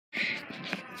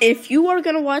If you are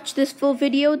gonna watch this full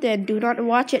video, then do not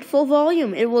watch it full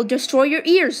volume. It will destroy your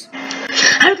ears.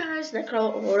 Hi guys,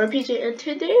 Necro or PJ, and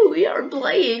today we are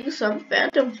playing some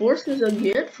Phantom Forces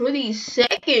again for the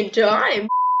second time.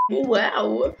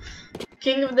 Wow.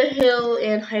 King of the Hill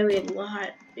and Highway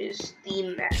Lot is the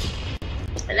map.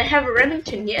 And I have a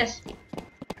Remington, yes.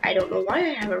 I don't know why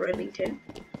I have a Remington.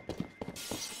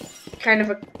 Kind of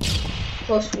a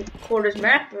close quarters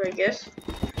map, I guess.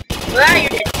 Ah, you're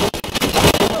dead.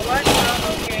 But what?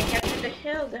 Okay, I captured the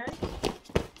hill, guys.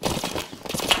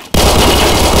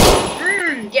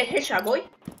 Get headshot, boy.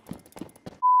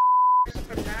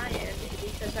 From my end,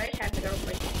 because I have it on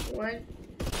like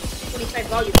 125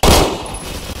 volume.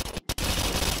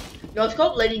 No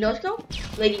scope, lady, no scope.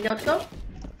 Lady, no scope.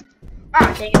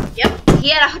 Ah, dang it. Yep, he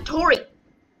had a Hattori.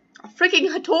 A freaking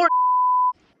Hattori.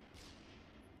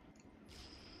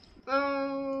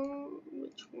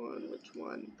 Which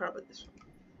one? Probably this one.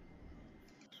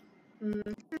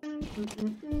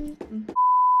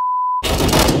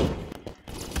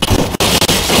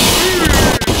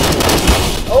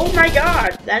 Oh my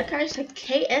god, that guy's a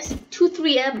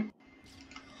KS-23M.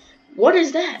 What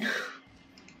is that?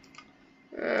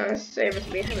 Same as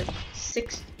me, I have a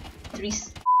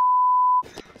 6.3.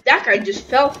 That guy just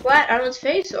fell flat on his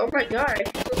face. Oh my god, I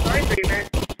feel so sorry for you, man.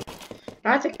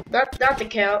 Not to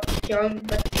kill him,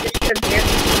 but just to get.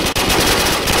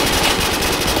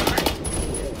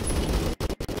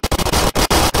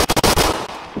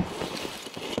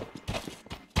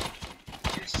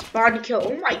 Spawn kill.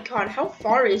 Oh my god, how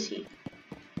far is he?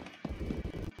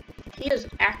 He is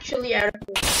actually out of.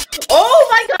 Oh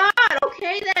my god!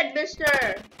 Okay then,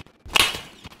 mister.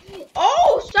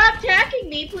 Oh, stop attacking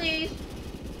me, please.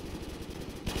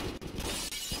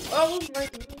 Oh my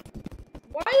god.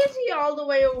 Why is he all the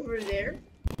way over there?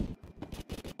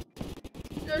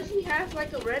 Does he have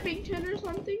like a Remington or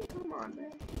something? Come on,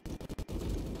 man.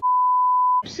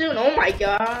 Soon, oh my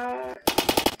god.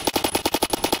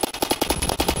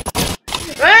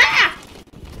 Ah!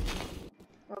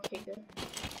 Okay, good.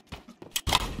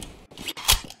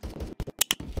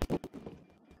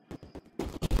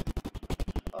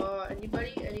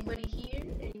 Anybody here?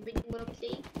 Anybody wanna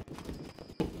play?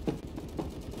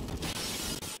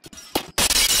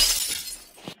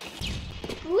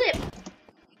 Flip.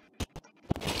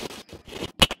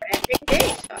 Epic day.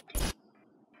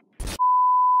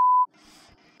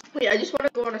 Wait, I just want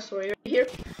to go on a story right here.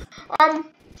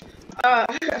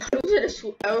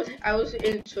 I was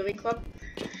in a swimming club,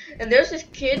 and there's this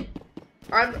kid.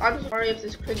 I'm sorry if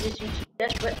this cringes you to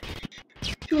death, but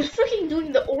he was freaking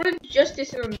doing the orange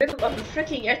justice in the middle of the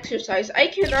freaking exercise. I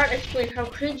cannot explain how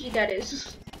cringy that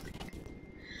is.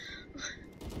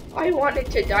 I wanted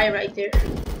to die right there.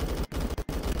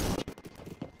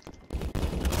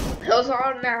 Hell's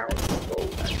on now. Oh,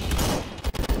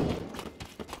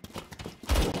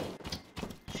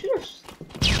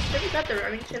 should've got the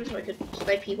Remington so I could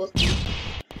snipe people.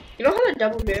 You know how the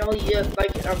double barrel,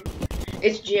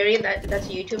 it's Jerry, that's a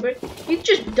YouTuber. He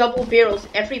just double barrels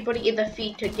everybody in the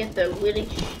feed to get the winning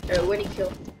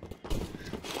kill.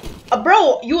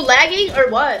 Bro, you lagging or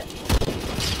what?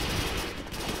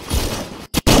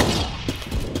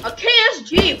 A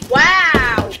KSG,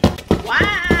 wow,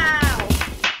 wow,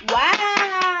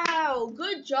 wow,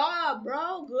 good job,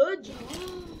 bro, good job.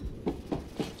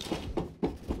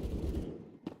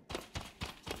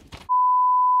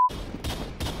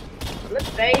 Let's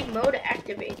fade mode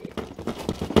activated.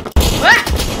 Ah!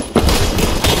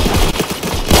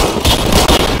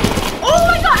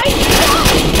 Oh my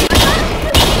god!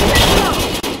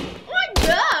 Oh my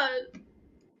god!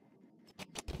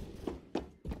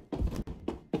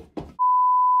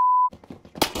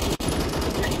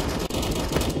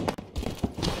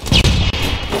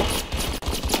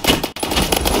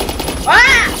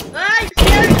 Ah! Ah! You're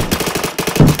scary!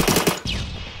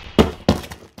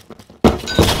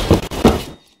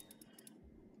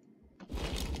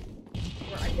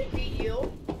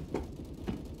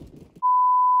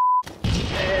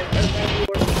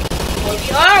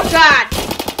 Oh god!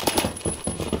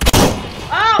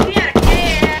 Oh, he had a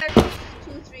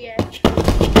KS-23M.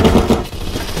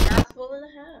 Mouthful and a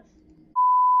half.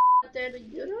 But then,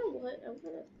 you know what? I'm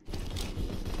gonna.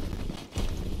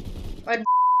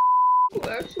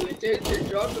 Actually did the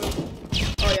job.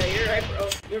 Oh yeah, you're right, bro.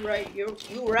 You're right. You're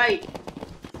right.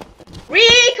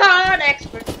 Recon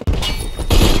expert.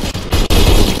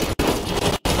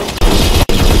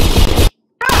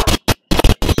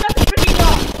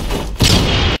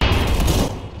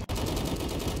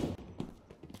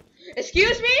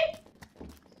 Excuse me?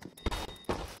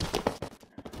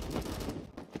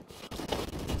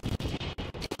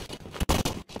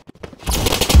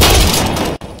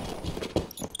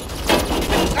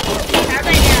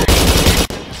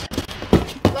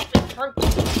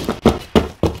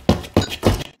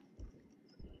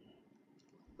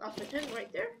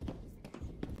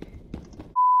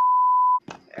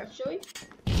 actually.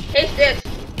 Taste this.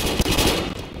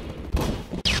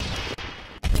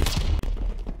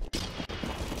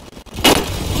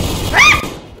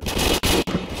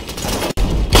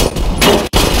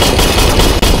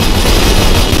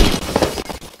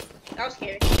 That was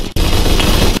scary.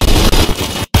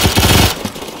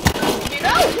 You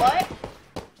know what?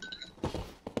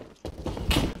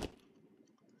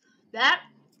 That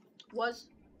was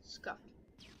scuffed.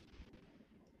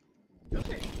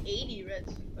 Okay, 80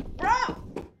 reds. Bro!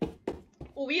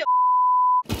 Oh, we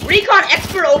recon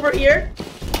expert over here.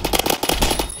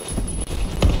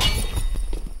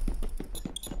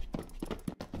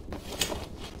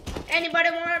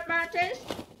 Anybody want my taste?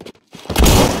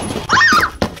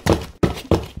 Ah!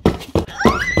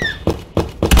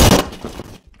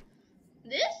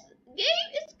 This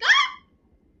game is gone.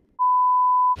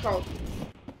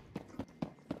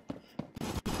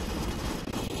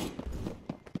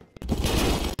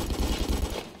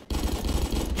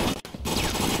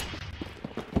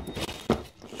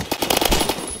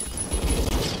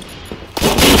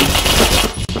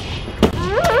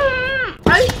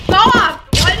 I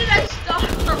stopped! Why did I stop?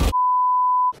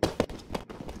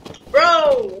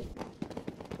 Bro!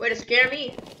 Way to scare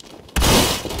me.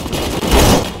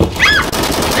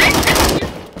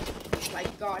 Oh my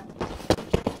god.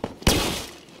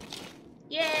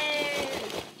 Yay!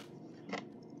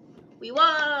 We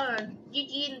won!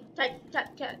 GG,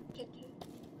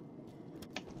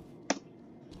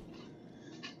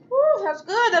 Woo, that's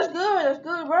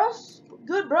good, bros.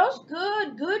 Good, bros,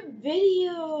 good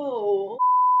video.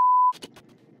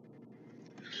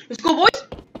 Let's go, boys!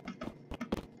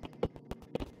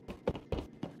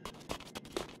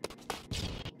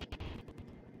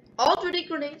 All 3D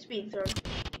grenades being thrown.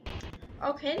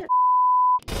 Okay.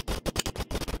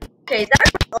 Okay,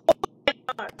 that's. Oh my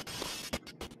god.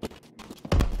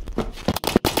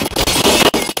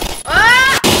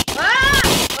 Ah! Ah!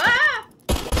 Ah!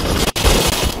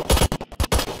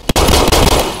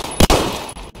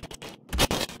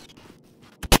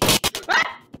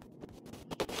 Ah!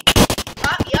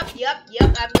 Yep.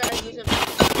 I'm gonna use it.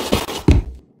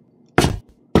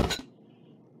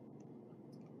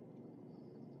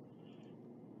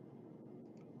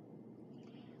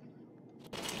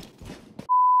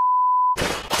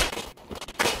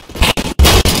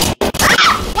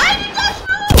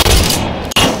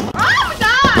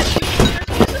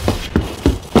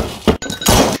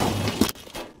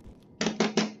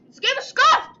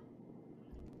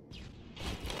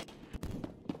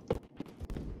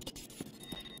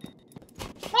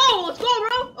 Let's go,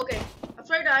 bro! Okay, I'm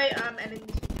sorry I'm ending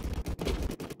this.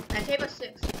 I take a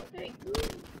 6. Okay,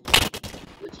 good.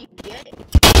 What'd you get?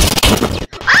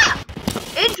 Ah!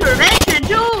 Intervention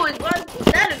 2 is what? Is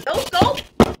that a no-scope? Is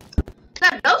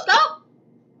that a no-scope?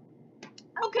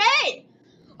 Okay!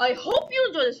 I hope you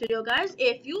enjoyed this video, guys.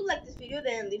 If you like this video,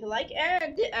 then leave a like.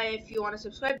 And if you want to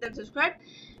subscribe, then subscribe.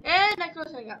 And I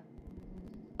close hang out.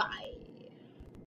 Bye.